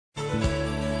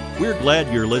We're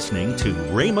glad you're listening to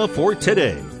Rhema for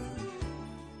Today.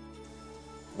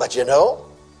 But you know,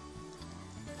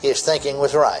 his thinking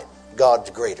was right. God's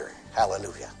greater.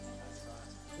 Hallelujah.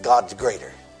 God's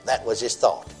greater. That was his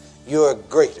thought. You're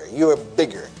greater. You're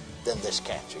bigger than this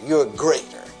cancer. You're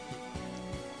greater.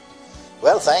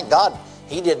 Well, thank God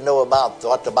he didn't know about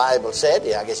what the Bible said.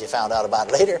 I guess he found out about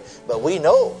it later. But we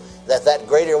know that that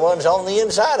greater one's on the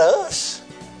inside of us.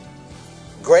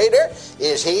 Greater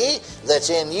is he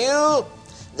that's in you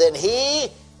than he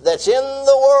that's in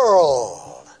the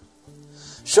world.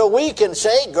 So we can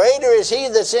say, greater is he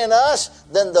that's in us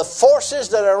than the forces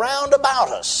that are round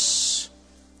about us.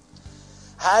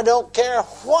 I don't care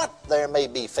what there may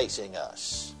be facing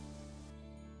us.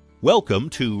 Welcome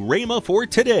to Rhema for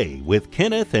Today with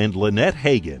Kenneth and Lynette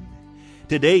Hagin.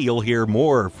 Today you'll hear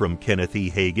more from Kenneth E.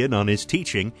 Hagin on his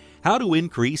teaching, How to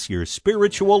Increase Your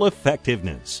Spiritual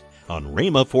Effectiveness, on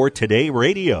Rhema for Today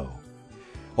Radio.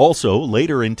 Also,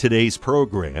 later in today's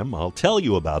program, I'll tell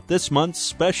you about this month's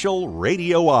special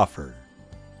radio offer.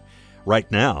 Right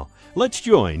now, let's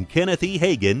join Kenneth E.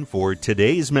 Hagin for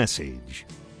today's message.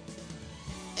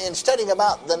 In studying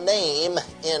about the name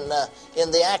in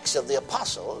the Acts of the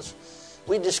Apostles,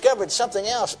 we discovered something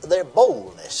else, their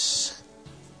boldness.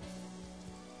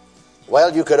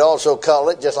 Well, you could also call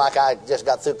it, just like I just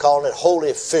got through calling it,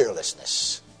 holy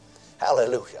fearlessness.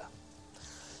 Hallelujah.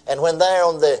 And when they're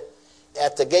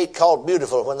at the gate called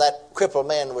Beautiful, when that crippled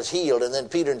man was healed, and then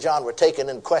Peter and John were taken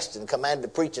in question, commanded to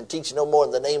preach and teach no more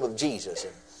in the name of Jesus.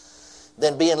 And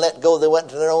then being let go, they went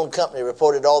to their own company,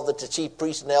 reported all that the chief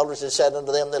priests and elders had said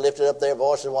unto them. They lifted up their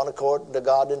voices in one accord to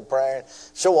God in prayer, and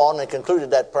so on, and concluded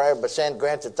that prayer, but send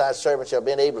grant that thy servant shall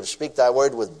be able to speak thy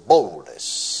word with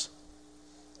boldness.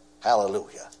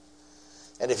 Hallelujah.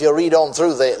 And if you read on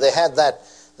through, they had that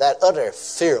utter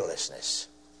fearlessness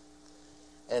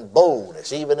and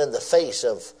boldness, even in the face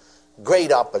of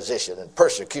great opposition and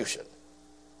persecution.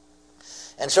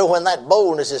 And so when that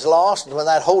boldness is lost, and when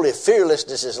that holy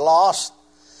fearlessness is lost,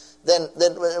 then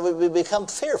we become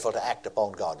fearful to act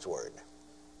upon God's word.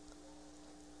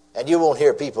 And you won't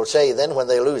hear people say then, when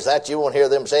they lose that, you won't hear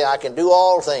them say, I can do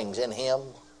all things in him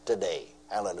today.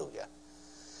 Hallelujah.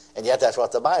 And yet that's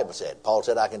what the Bible said. Paul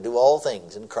said, I can do all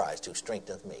things in Christ who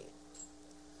strengtheneth me.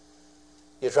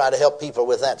 You try to help people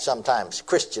with that sometimes,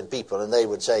 Christian people, and they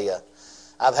would say,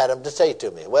 I've had them to say to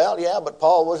me, well, yeah, but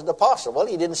Paul was an apostle. Well,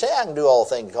 he didn't say I can do all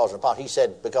things because of an apostle. He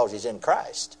said because he's in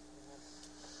Christ.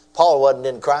 Paul wasn't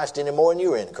in Christ any more than you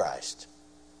were in Christ.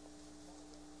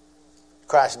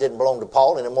 Christ didn't belong to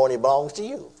Paul any more than he belongs to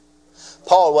you.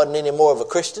 Paul wasn't any more of a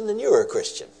Christian than you were a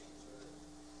Christian.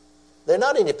 There are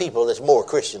not any people that's more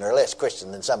Christian or less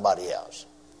Christian than somebody else.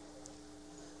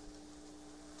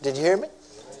 Did you hear me?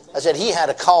 I said he had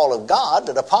a call of God,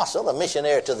 an apostle, a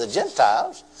missionary to the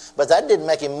Gentiles, but that didn't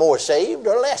make him more saved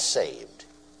or less saved.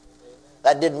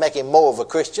 That didn't make him more of a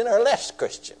Christian or less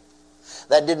Christian.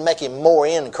 That didn't make him more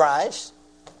in Christ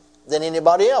than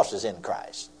anybody else is in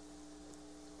Christ.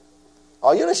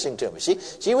 Are you listening to me?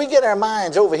 See, we get our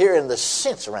minds over here in the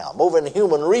sense realm, over in the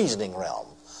human reasoning realm,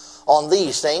 on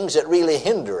these things that really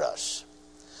hinder us.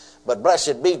 But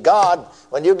blessed be God,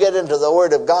 when you get into the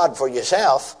Word of God for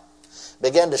yourself,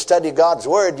 begin to study God's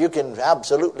Word, you can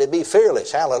absolutely be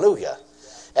fearless. Hallelujah.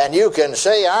 And you can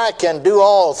say, I can do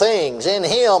all things in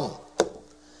him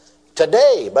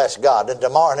today, bless God, and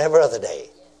tomorrow and every other day.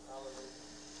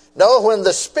 No, when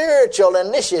the spiritual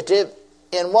initiative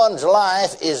in one's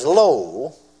life is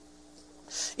low,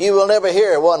 you will never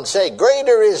hear one say,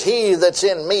 greater is he that's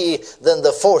in me than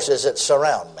the forces that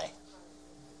surround me.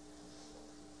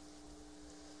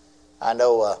 I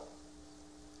know,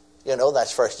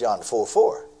 that's 1 John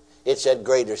 4:4. It said,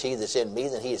 greater is he that's in me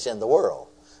than he that's in the world.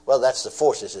 Well, that's the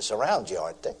forces that surround you,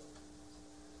 aren't they?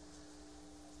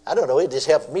 I don't know, it just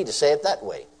helps me to say it that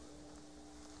way.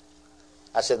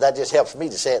 I said, that just helps me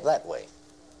to say it that way.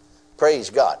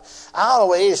 Praise God. I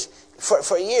always,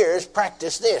 for years,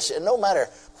 practiced this, and no matter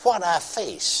what I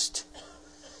faced,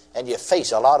 and you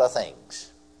face a lot of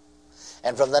things,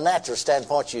 and from the natural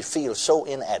standpoint, you feel so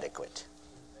inadequate.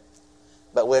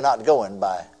 But we're not going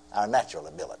by our natural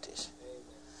abilities.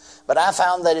 But I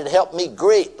found that it helped me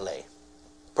greatly,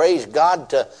 praise God,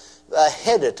 to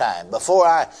ahead of time, before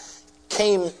I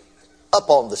came up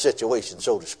on the situation,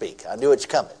 so to speak. I knew it's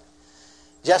coming.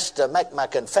 Just to make my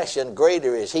confession,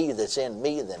 greater is he that's in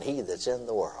me than he that's in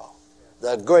the world.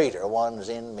 The greater one's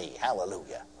in me.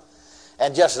 Hallelujah.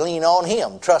 And just lean on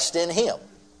him, trust in him.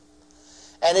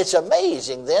 And it's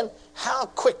amazing then how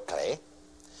quickly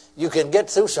you can get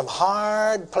through some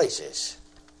hard places.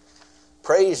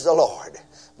 Praise the Lord.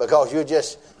 Because you're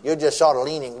just sort of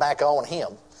leaning back on him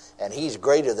And He's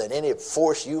greater than any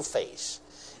force you face.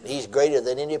 And He's greater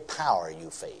than any power you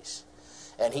face.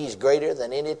 And He's greater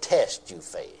than any test you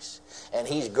face. And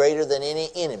He's greater than any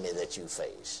enemy that you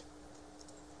face.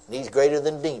 And He's greater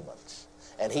than demons.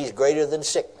 And He's greater than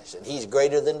sickness. And He's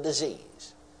greater than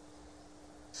disease.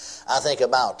 I think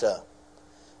about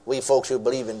we folks who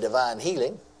believe in divine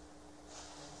healing,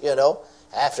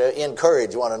 have to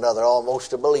encourage one another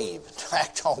almost to believe, to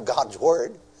act on God's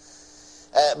Word.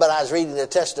 But I was reading the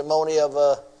testimony of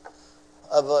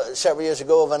several years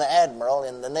ago of an admiral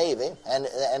in the Navy,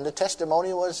 and the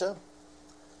testimony was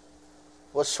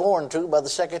sworn to by the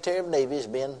Secretary of Navy as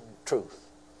being truth.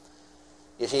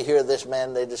 You see, here this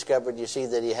man, they discovered, you see,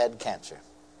 that he had cancer.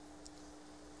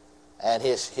 And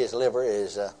his liver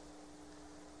is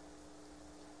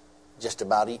just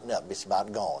about eaten up. It's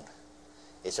about gone.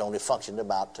 It's only functioned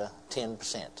about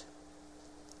 10%.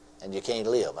 And you can't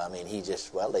live. I mean, they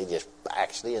just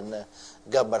actually in the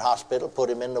government hospital put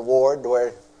him in the ward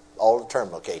where all the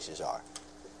terminal cases are.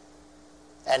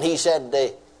 And he said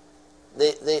the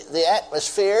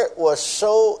atmosphere was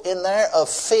so in there of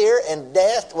fear and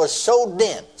death was so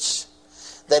dense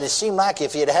that it seemed like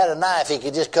if he had a knife, he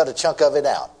could just cut a chunk of it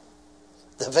out.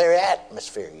 The very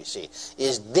atmosphere, you see,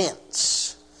 is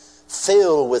dense,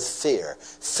 filled with fear,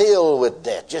 filled with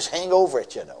death. Just hang over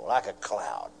it, like a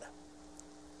cloud.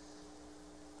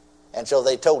 And so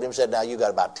they told him, said, now you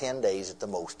got about 10 days at the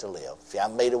most to live. If you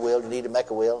haven't made a will, you need to make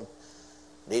a will.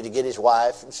 Need to get his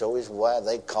wife. And so his wife,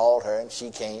 they called her and she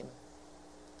came.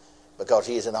 Because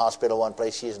he is in the hospital one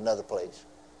place, she is another place.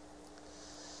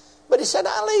 But he said,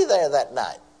 I lay there that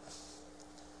night.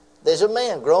 There's a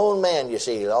man, grown man, you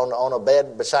see, on a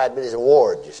bed beside me. There's a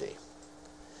ward, you see.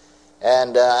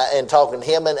 And talking to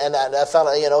him, and that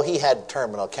fellow, he had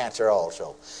terminal cancer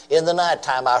also. In the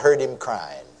nighttime, I heard him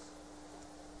crying.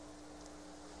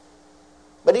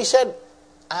 But he said,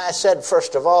 I said,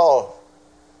 first of all,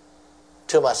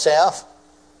 to myself,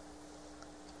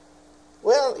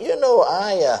 well,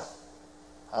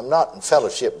 I'm not in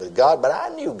fellowship with God, but I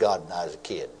knew God when I was a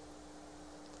kid.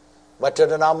 Went to a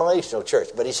denominational church,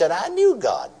 but he said, I knew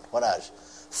God. When I was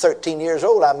 13 years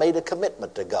old, I made a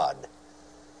commitment to God.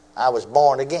 I was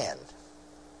born again.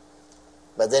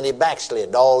 But then he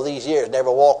backslid all these years, never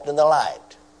walked in the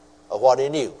light of what he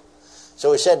knew.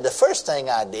 So he said, the first thing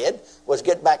I did was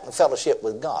get back in fellowship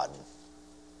with God.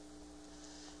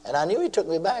 And I knew he took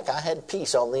me back. I had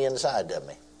peace on the inside of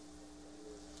me.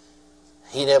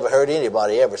 He never heard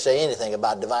anybody ever say anything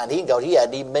about divine healing because he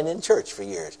hadn't even been in church for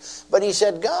years. But he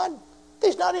said, God,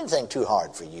 there's not anything too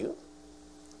hard for you.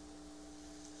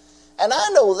 And I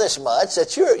know this much,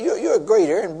 that you're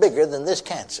greater and bigger than this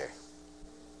cancer.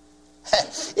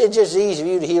 It's just as easy for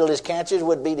you to heal this cancer as it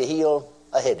would be to heal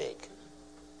a headache.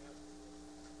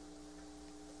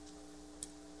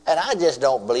 And I just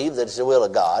don't believe that it's the will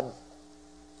of God,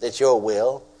 that's your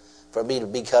will, for me to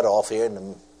be cut off here in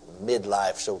the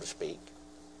midlife, so to speak.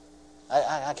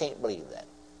 I can't believe that.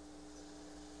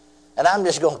 And I'm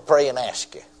just going to pray and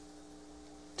ask you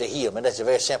to heal me. That's a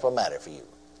very simple matter for you.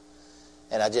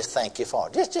 And I just thank you for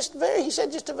it. He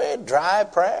said just a very dry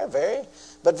prayer,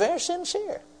 but very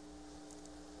sincere.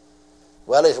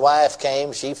 Well, his wife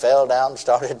came, she fell down and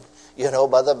started,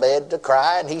 by the bed to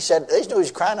cry. And he said, they knew he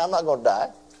was crying, I'm not going to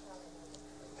die.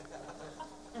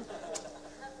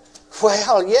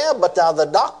 Well, yeah, but now the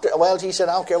doctor, he said,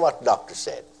 I don't care what the doctor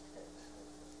said.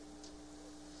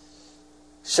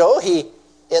 So he,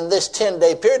 in this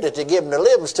 10-day period that they gave him to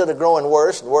live, instead of growing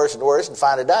worse and worse and worse and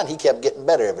finally dying, he kept getting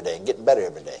better every day, and getting better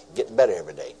every day, getting better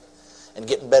every day, and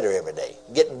getting better every day,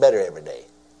 getting better every day.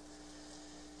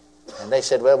 And they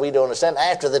said, well, we don't understand.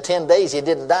 After the 10 days he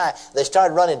didn't die, they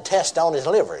started running tests on his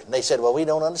liver. And they said, well, we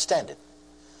don't understand it.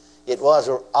 It was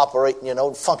operating,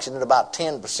 functioning about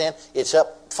 10%. It's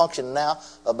up functioning now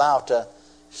about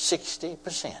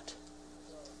 60%.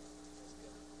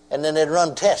 And then they'd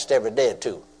run tests every day or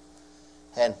two.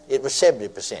 And it was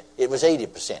 70%. It was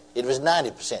 80%. It was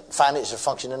 90%. Finally, it's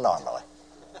functioning normally.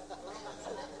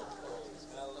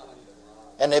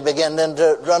 And they began then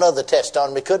to run other tests on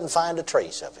him. We couldn't find a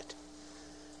trace of it.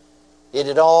 It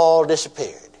had all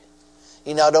disappeared.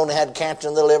 He not only had cancer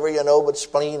in the liver, but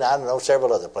spleen,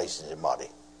 several other places in the body.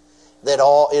 It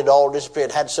all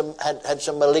disappeared. Had some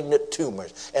malignant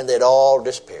tumors, and they'd all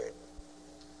disappeared.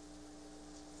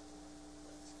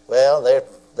 Well,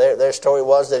 their story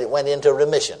was that it went into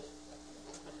remission.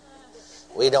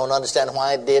 We don't understand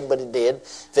why it did, but it did.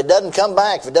 If it doesn't come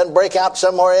back, if it doesn't break out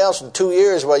somewhere else in 2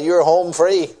 years, well, you're home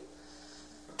free.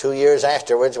 2 years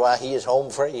afterwards, he is home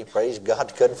free. Praise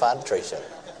God, couldn't find a trace of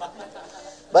it.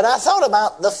 But I thought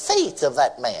about the faith of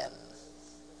that man.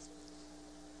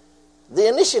 The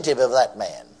initiative of that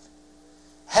man.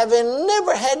 having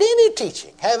never had any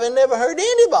teaching, having never heard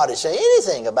anybody say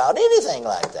anything about anything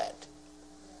like that.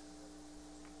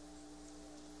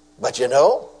 But you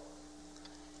know,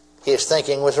 his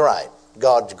thinking was right.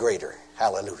 God's greater.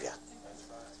 Hallelujah.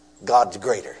 God's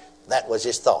greater. That was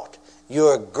his thought.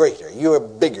 You're greater. You're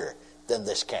bigger than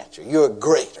this cancer. You're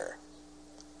greater.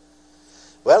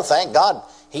 Well, thank God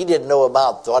he didn't know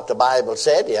about what the Bible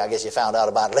said. Yeah, I guess he found out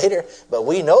about it later. But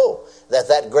we know that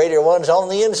that greater one's on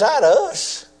the inside of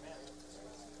us.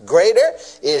 Greater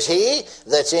is he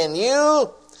that's in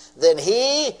you than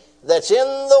he that's in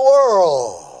the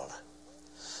world.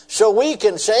 So we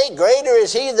can say, greater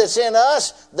is he that's in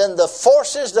us than the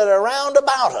forces that are round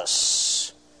about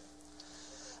us.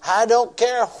 I don't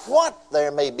care what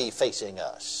there may be facing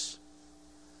us.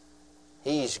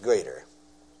 He's greater.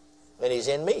 And he's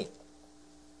in me.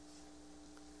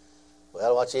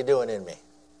 Well, what's he doing in me?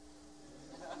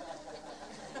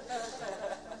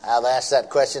 I've asked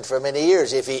that question for many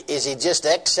years. Is he just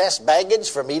excess baggage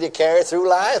for me to carry through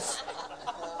life?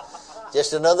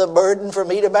 Just another burden for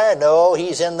me to bear? No,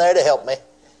 he's in there to help me.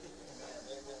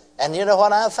 And you know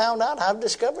what I've found out? I've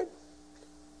discovered?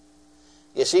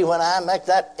 You see, when I make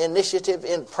that initiative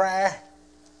in prayer,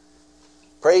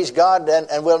 praise God,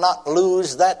 and will not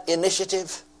lose that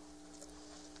initiative,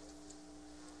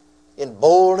 in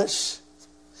boldness,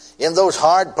 in those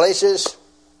hard places,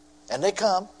 and they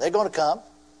come, they're going to come.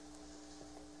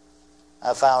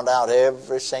 I found out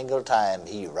every single time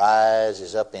he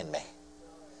rises up in me.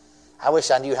 I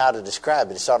wish I knew how to describe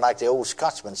it. It's sort of like the old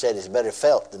Scotsman said, it's better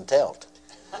felt than telt.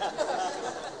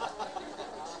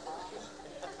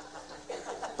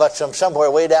 But from somewhere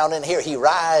way down in here, he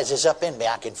rises up in me.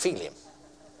 I can feel him.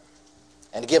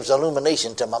 And it gives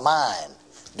illumination to my mind,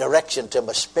 direction to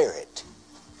my spirit.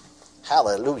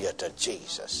 Hallelujah to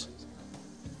Jesus.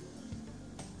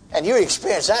 And you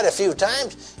experience that a few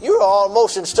times. You're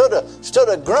almost, instead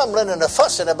of grumbling and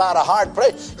fussing about a hard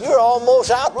place, you're almost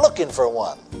out looking for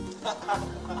one.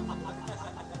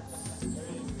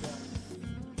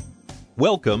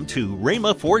 Welcome to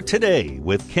Rhema for Today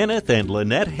with Kenneth and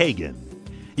Lynette Hagin.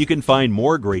 You can find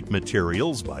more great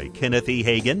materials by Kenneth E.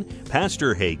 Hagin,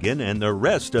 Pastor Hagin, and the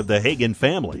rest of the Hagin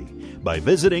family by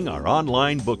visiting our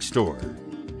online bookstore.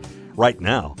 Right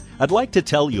now, I'd like to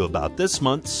tell you about this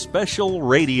month's special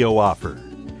radio offer.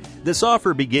 This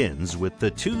offer begins with the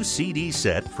 2 CD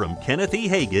set from Kenneth E.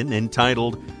 Hagin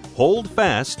entitled Hold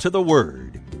Fast to the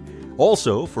Word.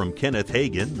 Also from Kenneth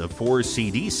Hagin, the 4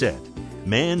 CD set,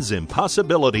 Man's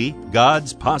Impossibility,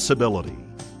 God's Possibility.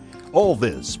 All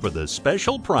this for the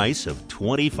special price of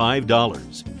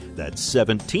 $25. That's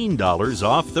 $17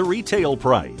 off the retail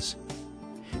price.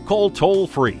 Call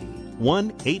toll-free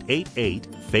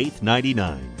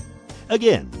 1-888-FAITH-99.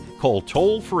 Again, call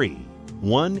toll-free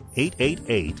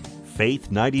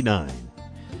 1-888-FAITH-99.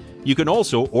 You can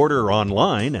also order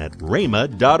online at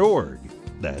rhema.org.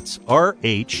 That's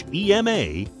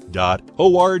RHEMA.org.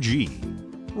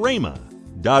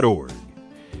 rhema.org.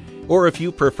 Or if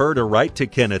you prefer to write to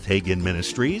Kenneth Hagin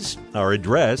Ministries, our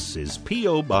address is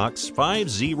P.O. Box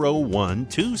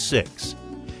 50126,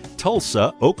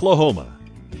 Tulsa, Oklahoma,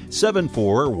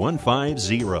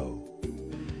 74150.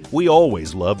 We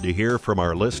always love to hear from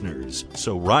our listeners,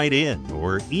 so write in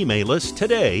or email us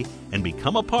today and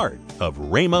become a part of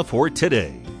Rhema for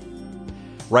Today.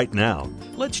 Right now,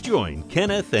 let's join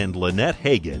Kenneth and Lynette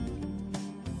Hagin.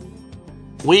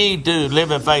 We do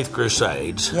Living Faith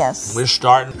Crusades. Yes.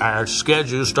 Our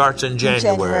schedule starts in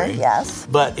January. Yes.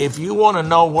 But if you want to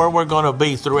know where we're going to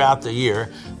be throughout the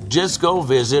year, just go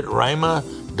visit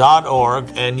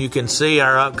rhema.org and you can see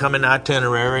our upcoming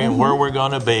itinerary and where we're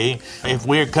going to be. If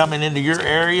we're coming into your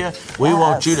area, we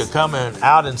want you to come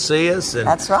out and see us. And,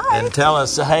 that's right. And tell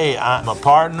us, hey, I'm a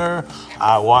partner.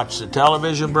 I watch the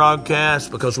television broadcast,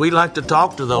 because we like to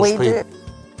talk to those people. Do.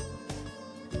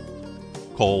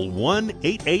 Call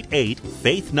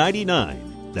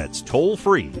 1-888-FAITH-99. That's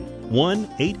toll-free,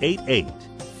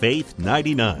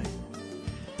 1-888-FAITH-99.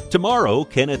 Tomorrow,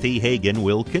 Kenneth E. Hagin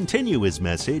will continue his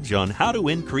message on how to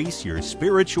increase your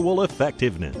spiritual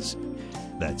effectiveness.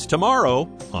 That's tomorrow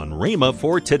on Rhema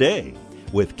for Today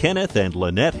with Kenneth and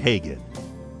Lynette Hagin.